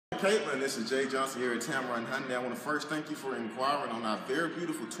Katlyn. This is Jay Johnson here at Tameron Hyundai. I want to first thank you for inquiring on our very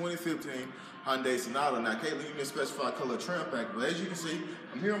beautiful 2015 Hyundai Sonata. Now, Katlyn, you didn't specify color trim pack, but as you can see,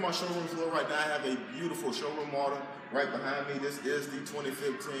 I'm here on my showroom floor right now. I have a beautiful showroom model right behind me. This is the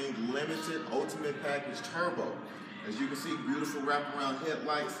 2015 Limited Ultimate Package Turbo. As you can see, beautiful wraparound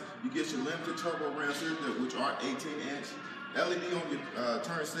headlights. You get your limited turbo rims here, which are 18-inch. LED on your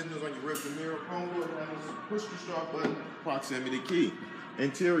turn signals on your rearview mirror, chrome door handles, push the start button, proximity key.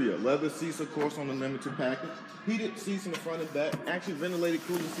 Interior, leather seats, of course, on the limited package. Heated seats in the front and back. Actually ventilated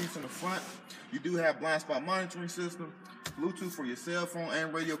cooling seats in the front. You do have blind spot monitoring system, Bluetooth for your cell phone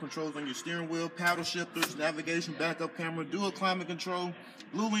and radio controls on your steering wheel, paddle shifters, navigation, backup camera, dual climate control,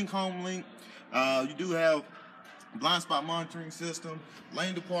 Blue Link, Home Link. You do have blind spot monitoring system,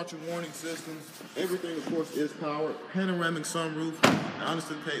 lane departure warning system. Everything, of course, is powered. Panoramic sunroof. Now,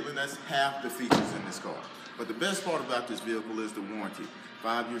 honestly, Katlyn, that's half the features in this car. But the best part about this vehicle is the warranty.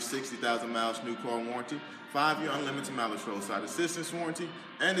 5-year, 60,000 miles new car warranty, 5-year unlimited mileage roadside assistance warranty,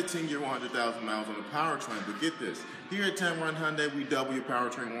 and a 10-year, 100,000 miles on the powertrain. But get this, here at Tameron Hyundai, we double your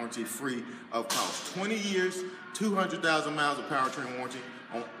powertrain warranty free of cost. 20 years, 200,000 miles of powertrain warranty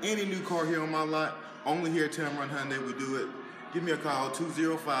on any new car here on my lot. Only here at Tameron Hyundai we do it. Give me a call,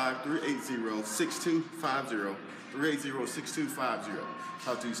 205-380-6250, 380-6250.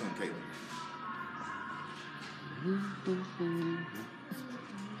 Talk to you soon, Katlyn.